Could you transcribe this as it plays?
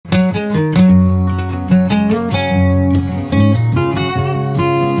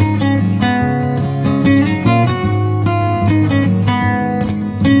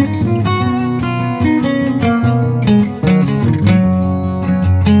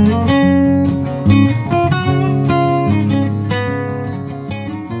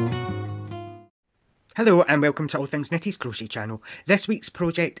Hello and welcome to All Things Nitty's Crochet channel. This week's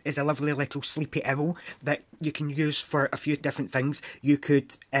project is a lovely little sleepy owl that you can use for a few different things. You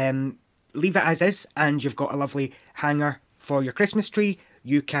could leave it as is and you've got a lovely hanger for your Christmas tree.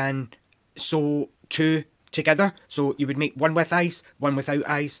 You can sew two together, so you would make one with eyes, one without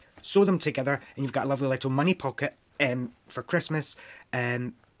eyes, sew them together and you've got a lovely little money pocket for Christmas.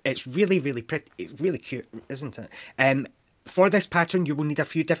 It's really pretty, it's really cute, isn't it? For this pattern, you will need a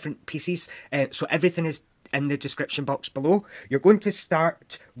few different pieces, so everything is in the description box below. You're going to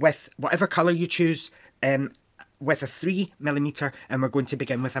start with whatever colour you choose with a 3mm, and we're going to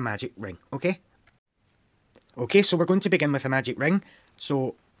begin with a magic ring, okay? Okay, so we're going to begin with a magic ring.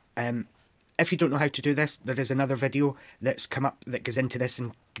 So, if you don't know how to do this, there is another video that's come up that goes into this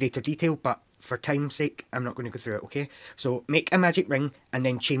in greater detail, but for time's sake, I'm not going to go through it, okay? So, make a magic ring and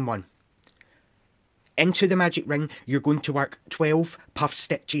then chain 1. Into the magic ring, you're going to work 12 puff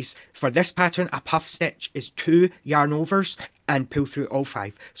stitches. For this pattern, a puff stitch is 2 yarn overs and pull through all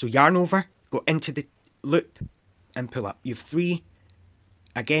 5. So yarn over, go into the loop and pull up. You have 3,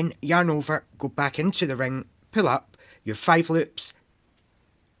 again, yarn over, go back into the ring, pull up. You have 5 loops,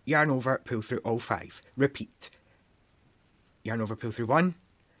 yarn over, pull through all 5. Repeat. Yarn over, pull through 1,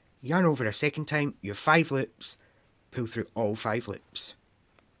 yarn over a second time, you have 5 loops, pull through all 5 loops.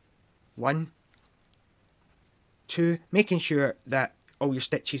 1, 2, making sure that all your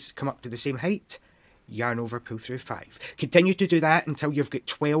stitches come up to the same height, yarn over, pull through 5. Continue to do that until you've got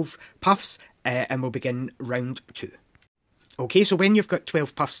 12 puffs and we'll begin round 2. Okay, so when you've got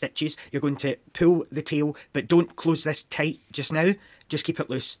 12 puff stitches, you're going to pull the tail, but don't close this tight just now, just keep it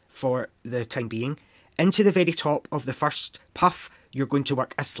loose for the time being. Into the very top of the first puff, you're going to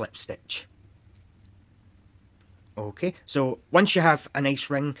work a slip stitch. Okay, so once you have a nice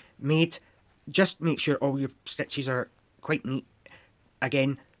ring made, just make sure all your stitches are quite neat.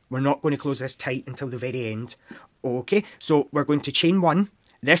 Again, we're not going to close this tight until the very end. Okay, so we're going to chain 1.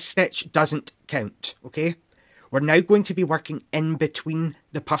 This stitch doesn't count, okay? We're now going to be working in between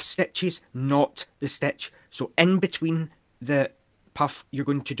the puff stitches, not the stitch. So in between the puff, you're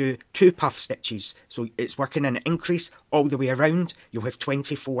going to do 2 puff stitches. So it's working an increase all the way around. You'll have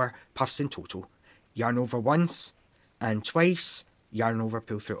 24 puffs in total. Yarn over once and twice. Yarn over,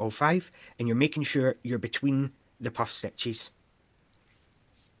 pull through all 5, and you're making sure you're between the puff stitches.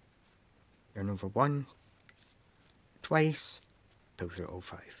 Yarn over 1, twice, pull through all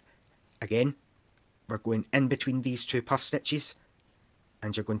 5. Again, we're going in between these 2 puff stitches,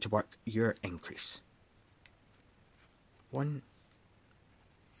 and you're going to work your increase. 1,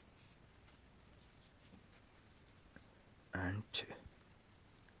 and 2.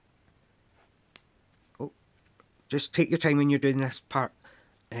 Just take your time when you're doing this part.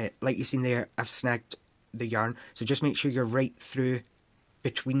 Like you've seen there, I've snagged the yarn. So just make sure you're right through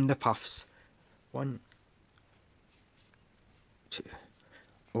between the puffs. 1, 2.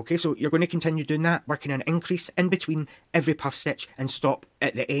 Okay, so you're going to continue doing that, working an increase in between every puff stitch and stop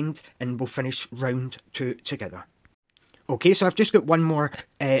at the end, and we'll finish round 2 together. Okay, so I've just got one more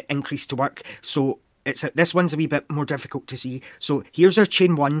increase to work. So this one's a wee bit more difficult to see. So here's our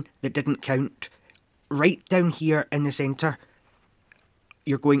chain 1 that didn't count. Right down here in the centre,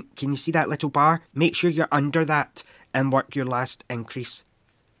 you're going, can you see that little bar? Make sure you're under that and work your last increase.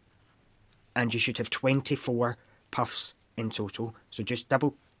 And you should have 24 puffs in total. So just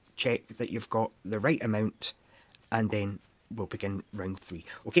double check that you've got the right amount and then we'll begin round 3.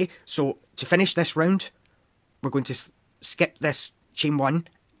 Okay, so to finish this round, we're going to skip this chain 1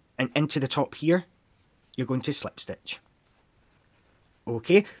 and into the top here, you're going to slip stitch.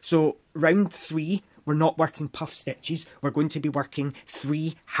 Okay, so round 3, we're not working puff stitches, we're going to be working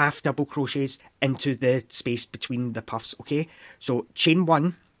 3 half double crochets into the space between the puffs, okay? So chain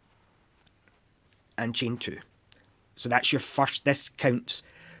 1 and chain 2. So that's your first, this counts.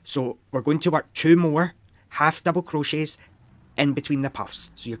 So we're going to work 2 more half double crochets in between the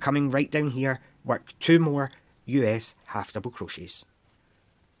puffs. So you're coming right down here, work 2 more US half double crochets.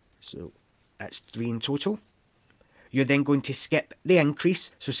 So that's 3 in total. You're then going to skip the increase,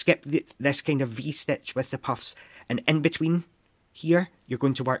 so skip this kind of V-stitch with the puffs, and in between here, you're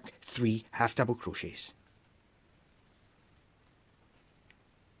going to work 3 half double crochets.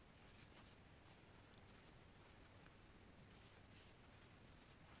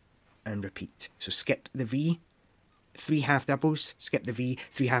 And repeat. So skip the V, 3 half doubles, skip the V,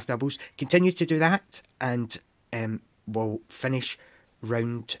 3 half doubles. Continue to do that, and we'll finish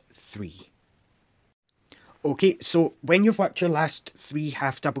round 3. Okay, so when you've worked your last 3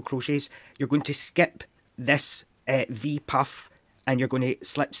 half double crochets, you're going to skip this V puff and you're going to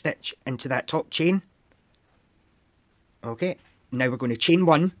slip stitch into that top chain. Okay, now we're going to chain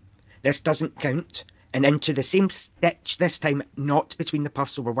 1. This doesn't count. and into the same stitch this time, not between the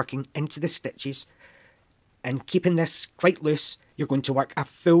puffs, so we're working into the stitches. And keeping this quite loose, you're going to work a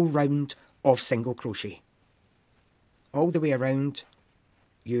full round of single crochet. All the way around,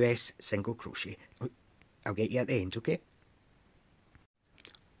 US single crochet. I'll get you at the end, okay?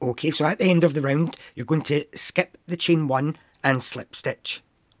 Okay, so at the end of the round, you're going to skip the chain 1 and slip stitch.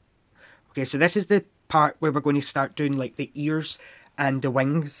 Okay, so this is the part where we're going to start doing like the ears and the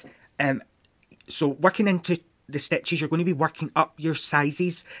wings. So working into the stitches, you're going to be working up your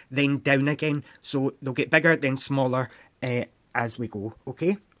sizes, then down again. So they'll get bigger, then smaller as we go,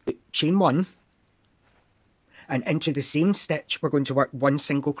 okay? Chain 1, and into the same stitch, we're going to work 1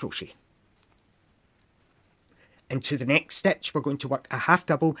 single crochet. Into the next stitch, we're going to work a half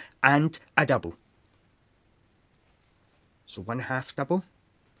double and a double. So 1 half double,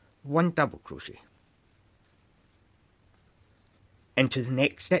 1 double crochet. Into the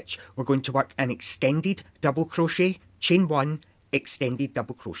next stitch, we're going to work an extended double crochet, chain 1, extended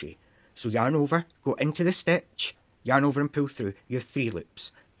double crochet. So yarn over, go into the stitch, yarn over and pull through. You have 3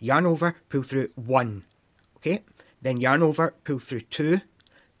 loops. Yarn over, pull through 1. Okay? Then yarn over, pull through 2,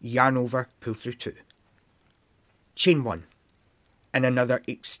 yarn over, pull through 2. Chain 1, and another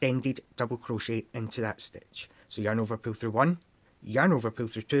extended double crochet into that stitch. So yarn over, pull through 1, yarn over, pull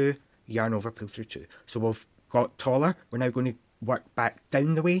through 2, yarn over, pull through 2. So we've got taller. We're now going to work back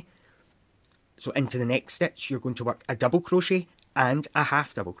down the way. So into the next stitch, you're going to work a double crochet and a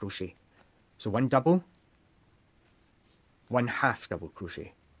half double crochet. So 1 double, 1 half double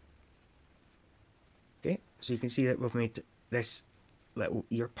crochet. Okay, so you can see that we've made this little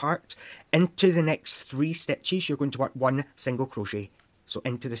ear part. Into the next 3 stitches, you're going to work 1 single crochet. So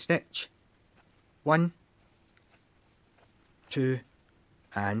into the stitch, 1, 2,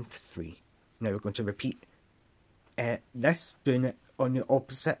 and 3. Now we're going to repeat this, doing it on the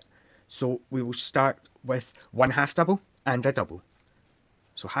opposite. So we will start with 1 half double and a double.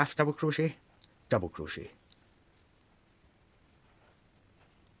 So half double crochet, double crochet.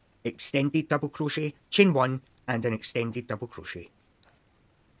 Extended double crochet, chain 1, and an extended double crochet.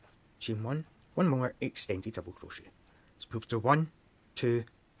 Chain 1, 1 more extended double crochet. So pull through 1, 2,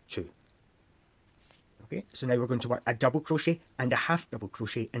 2. Okay, so now we're going to work a double crochet and a half double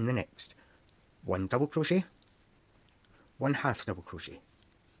crochet in the next. 1 double crochet, 1 half double crochet.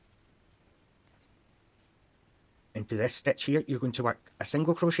 Into this stitch here, you're going to work a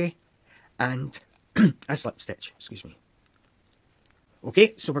single crochet and a slip stitch, excuse me.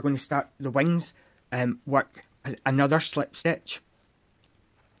 Okay, so we're going to start the wings, work another slip stitch.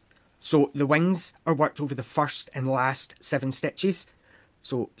 So the wings are worked over the first and last 7 stitches.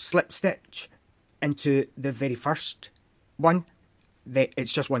 So slip stitch into the very first one,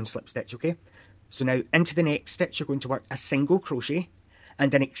 it's just 1 slip stitch, okay? So now into the next stitch, you're going to work a single crochet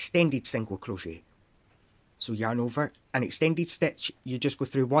and an extended single crochet. So yarn over, an extended stitch, you just go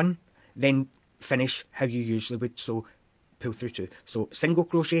through 1, then finish how you usually would, so pull through 2. So single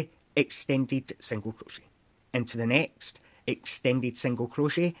crochet, extended single crochet. Into the next, extended single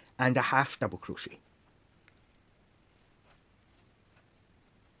crochet and a half double crochet.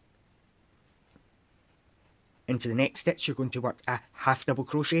 Into the next stitch, you're going to work a half double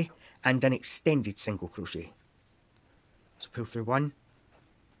crochet and an extended single crochet. So pull through 1,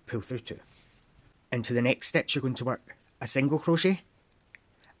 pull through 2. Into the next stitch, you're going to work a single crochet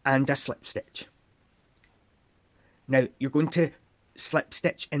and a slip stitch. Now you're going to slip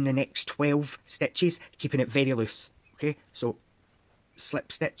stitch in the next 12 stitches, keeping it very loose. Okay, so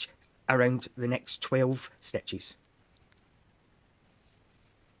slip stitch around the next 12 stitches.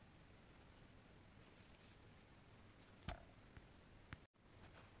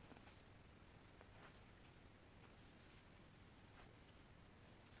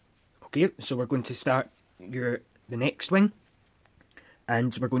 Okay, so we're going to start the next wing,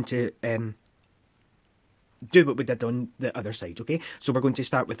 and we're going to do what we did on the other side, okay? So we're going to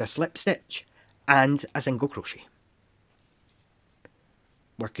start with a slip stitch and a single crochet.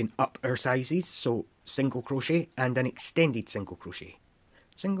 Working up our sizes, so single crochet and an extended single crochet.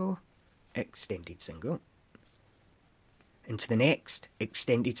 Single, extended single. Into the next,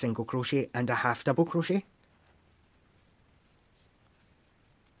 extended single crochet and a half double crochet.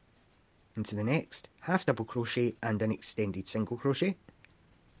 Into the next, half double crochet and an extended single crochet.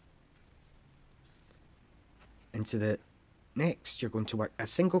 Into the next, you're going to work a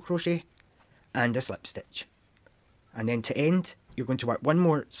single crochet and a slip stitch. And then to end, you're going to work 1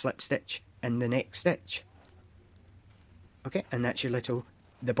 more slip stitch in the next stitch. Okay, and that's your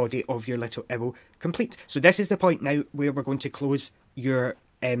the body of your little owl complete. So this is the point now where we're going to close your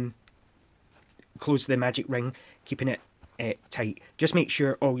close the magic ring, keeping it tight. Just make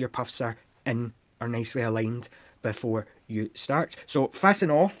sure all your puffs are in are nicely aligned before you start. So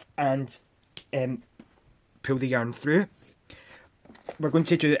fasten off and pull the yarn through. We're going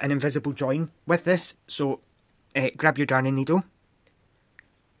to do an invisible join with this, so grab your darning needle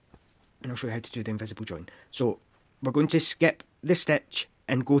and I'll show you how to do the invisible join. So we're going to skip the stitch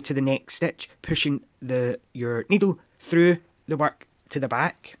and go to the next stitch, pushing your needle through the work to the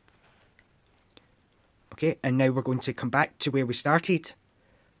back. Okay, and now we're going to come back to where we started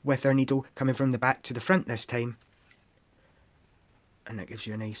with our needle coming from the back to the front this time. And that gives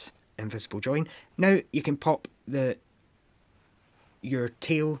you a nice invisible join. Now you can pop your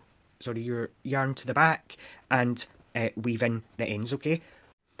yarn to the back and weave in the ends, okay?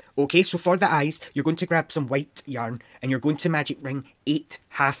 Okay, so for the eyes, you're going to grab some white yarn and you're going to magic ring 8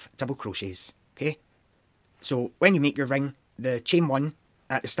 half double crochets, okay? So when you make your ring, the chain 1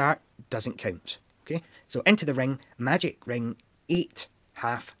 at the start doesn't count, okay? So into the ring, magic ring 8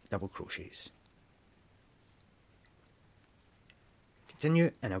 half double crochets.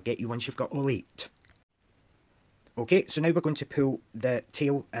 Continue, and I'll get you once you've got all 8. Okay, so now we're going to pull the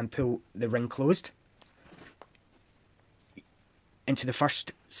tail and pull the ring closed. Into the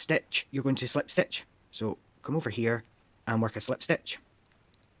first stitch, you're going to slip stitch. So come over here and work a slip stitch.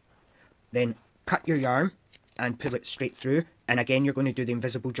 Then cut your yarn and pull it straight through. And again, you're going to do the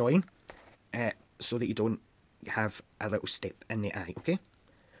invisible join so that you don't have a little step in the eye, okay?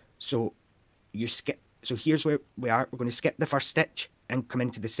 So you skip. So here's where we are. We're going to skip the first stitch and come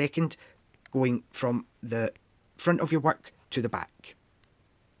into the second, going from the front of your work to the back.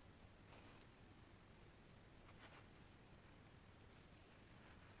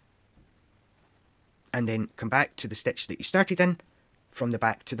 And then come back to the stitch that you started in, from the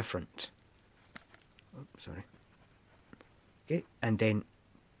back to the front. Oh, sorry. Okay, and then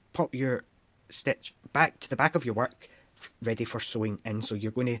pop your stitch back to the back of your work, ready for sewing in. So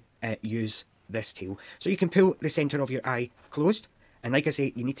you're going to use this tail. So you can pull the centre of your eye closed, and like I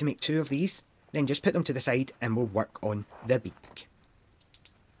say, you need to make 2 of these, then just put them to the side and we'll work on the beak.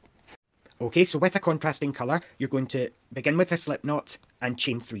 Okay, so with a contrasting colour, you're going to begin with a slip knot and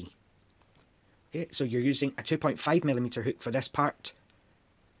chain 3. Okay, so you're using a 2.5mm hook for this part,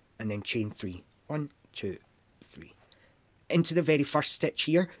 and then chain 3. 1, 2, 3. Into the very first stitch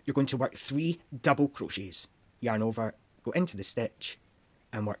here, you're going to work 3 double crochets. Yarn over, go into the stitch,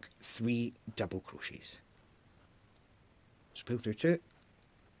 and work 3 double crochets. So pull through 2,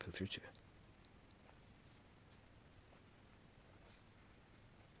 pull through 2.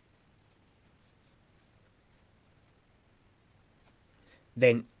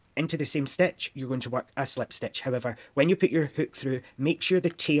 Then into the same stitch, you're going to work a slip stitch. However, when you put your hook through, make sure the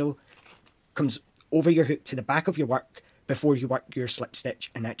tail comes over your hook to the back of your work before you work your slip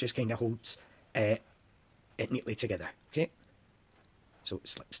stitch, and that just kind of holds it neatly together, okay? So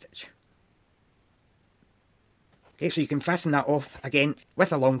slip stitch. Okay, so you can fasten that off again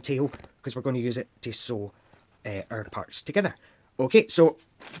with a long tail, because we're going to use it to sew our parts together. Okay, so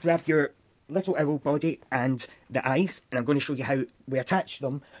grab your little owl body and the eyes, and I'm going to show you how we attach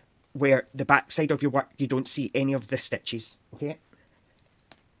them where the back side of your work you don't see any of the stitches, okay?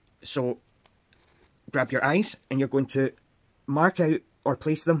 So grab your eyes and you're going to mark out or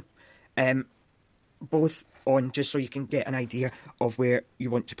place them both on, just so you can get an idea of where you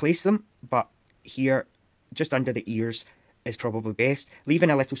want to place them, but here just under the ears is probably best, leaving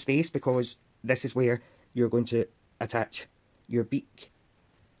a little space because this is where you're going to attach your beak,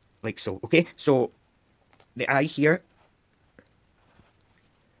 like so, okay? So the eye here,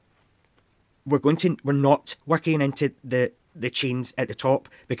 we're not working into the chains at the top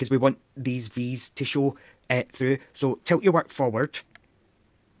because we want these V's to show through. So tilt your work forward,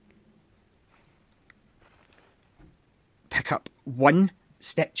 pick up 1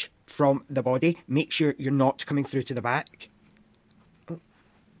 stitch from the body, make sure you're not coming through to the back.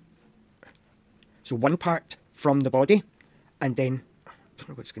 So 1 part from the body, and then I don't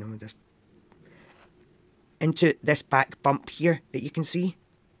know what's going on with this, into this back bump here that you can see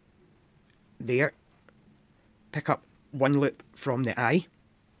there. Pick up 1 loop from the eye,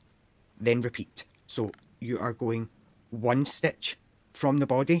 then repeat. So you are going 1 stitch from the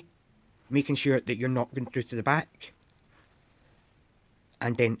body, making sure that you're not going through to the back,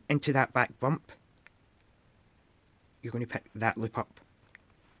 and then into that back bump you're going to pick that loop up,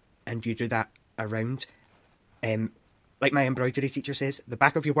 and you do that around. Like my embroidery teacher says, the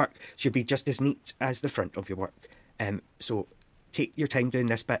back of your work should be just as neat as the front of your work. So take your time doing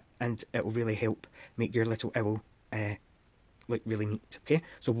this bit and it will really help make your little owl look really neat, okay?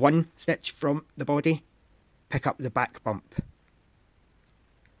 So 1 stitch from the body, pick up the back bump.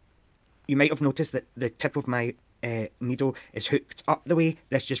 You might have noticed that the tip of my needle is hooked up the way.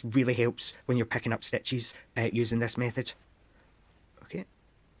 This just really helps when you're picking up stitches using this method. Okay,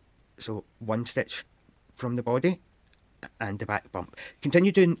 so one stitch from the body and the back bump.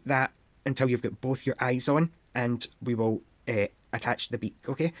 Continue doing that until you've got both your eyes on, and we will attach the beak.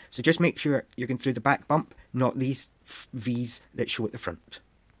 Okay, so just make sure you're going through the back bump, not these V's that show at the front.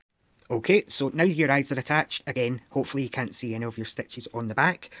 Okay, so now your eyes are attached. Again, hopefully you can't see any of your stitches on the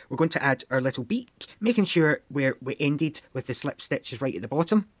back. We're going to add our little beak, making sure where we ended with the slip stitch is right at the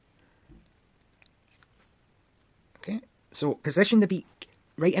bottom. Okay, so position the beak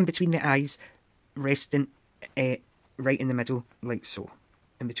right in between the eyes, resting right in the middle, like so.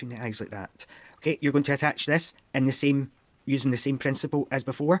 In between the eyes like that. Okay, you're going to attach this in the same, using the same principle as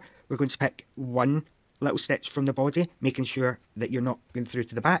before. We're going to pick one little stitch from the body, making sure that you're not going through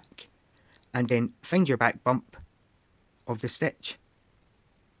to the back. And then find your back bump of the stitch.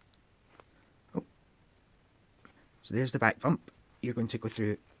 Oh. So there's the back bump. You're going to go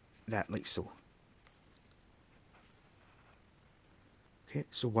through that like so. Okay,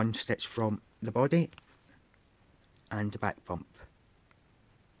 so one stitch from the body and the back bump.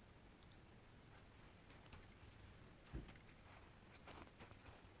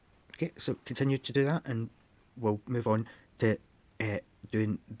 Okay, so continue to do that, and we'll move on to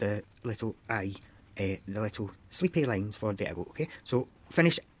doing the little eye, the little sleepy lines for the owl. Okay, so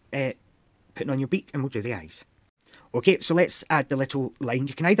finish putting on your beak and we'll do the eyes. Okay, so let's add the little line.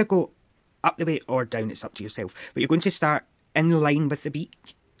 You can either go up the way or down, it's up to yourself. But you're going to start in line with the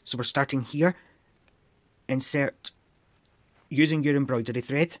beak. So we're starting here. Insert using your embroidery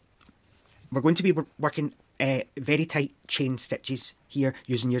thread. We're going to be working very tight chain stitches here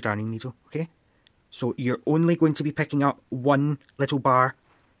using your darning needle. Okay, so you're only going to be picking up one little bar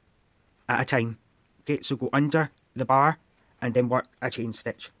at a time. Okay, so go under the bar and then work a chain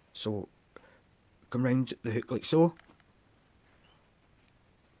stitch. So come round the hook like so,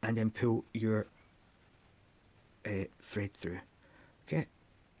 and then pull your thread through. Okay,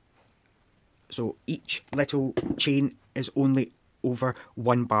 so each little chain is only over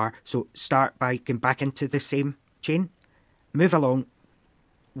one bar. So start by going back into the same chain, move along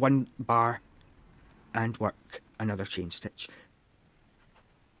one bar and work another chain stitch.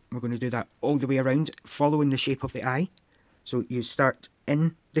 We're going to do that all the way around, following the shape of the eye. So you start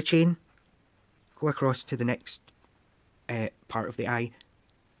in the chain, go across to the next part of the eye,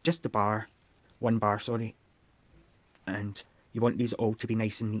 just the bar, one bar, sorry, and you want these all to be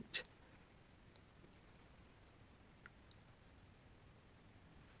nice and neat.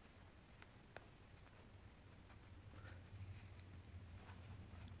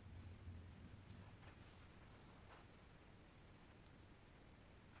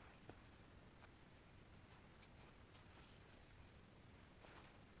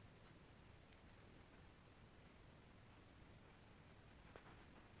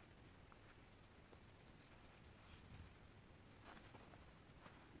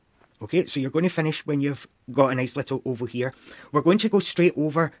 Okay, so you're going to finish when you've got a nice little oval here. We're going to go straight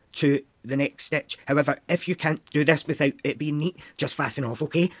over to the next stitch. However, if you can't do this without it being neat, just fasten off,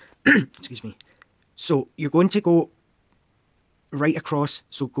 okay? Excuse me. So you're going to go right across,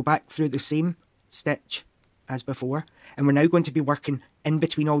 so go back through the same stitch as before. And we're now going to be working in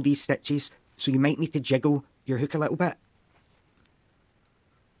between all these stitches, so you might need to jiggle your hook a little bit.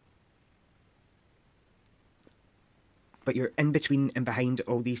 But you're in between and behind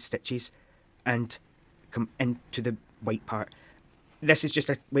all these stitches and come into the white part. This is just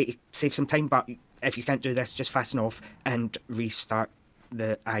a way to save some time, but if you can't do this, just fasten off and restart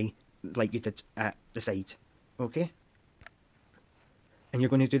the eye like you did at the side. Okay? And you're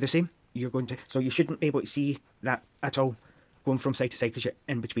going to do the same. You're going to, so you shouldn't be able to see that at all going from side to side because you're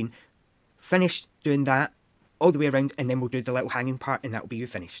in between. Finish doing that all the way around, and then we'll do the little hanging part, and that'll be you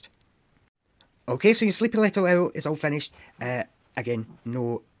finished. Okay, so your sleepy little owl is all finished. Again,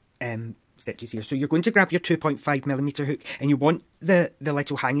 no stitches here. So you're going to grab your 2.5mm hook, and you want the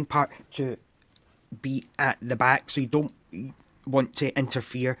little hanging part to be at the back, so you don't want to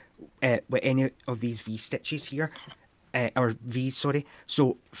interfere with any of these V stitches here, or V's, sorry.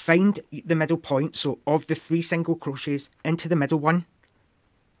 So find the middle point, so of the 3 single crochets, into the middle one,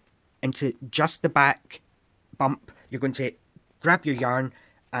 into just the back bump. You're going to grab your yarn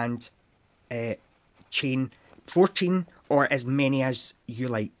and chain 14 or as many as you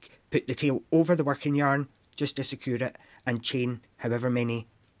like. Put the tail over the working yarn just to secure it, and chain however many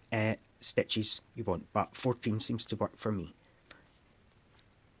stitches you want, but 14 seems to work for me.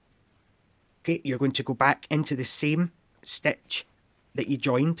 Okay, you're going to go back into the same stitch that you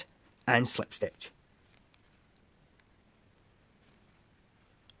joined and slip stitch.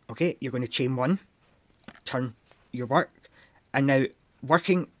 Okay, you're going to chain 1, turn your work. And now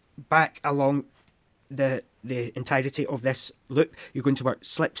working back along the entirety of this loop, you're going to work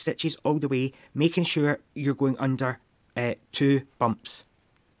slip stitches all the way, making sure you're going under 2 bumps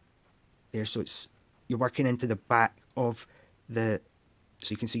there. So you're working into the back of so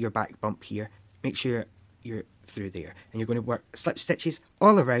you can see your back bump here. Make sure you're through there, and you're going to work slip stitches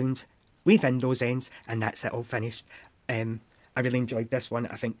all around, weave in those ends, and that's it all finished. I really enjoyed this one.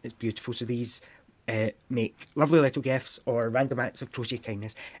 I think it's beautiful. So these make lovely little gifts or random acts of crochet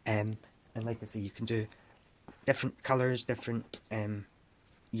kindness, and like I say, you can do different colours, different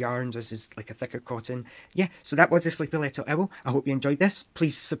yarns. This is like a thicker cotton. Yeah, so that was the Sleepy Little Owl. I hope you enjoyed this.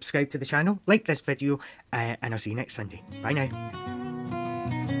 Please subscribe to the channel, like this video, and I'll see you next Sunday. Bye now.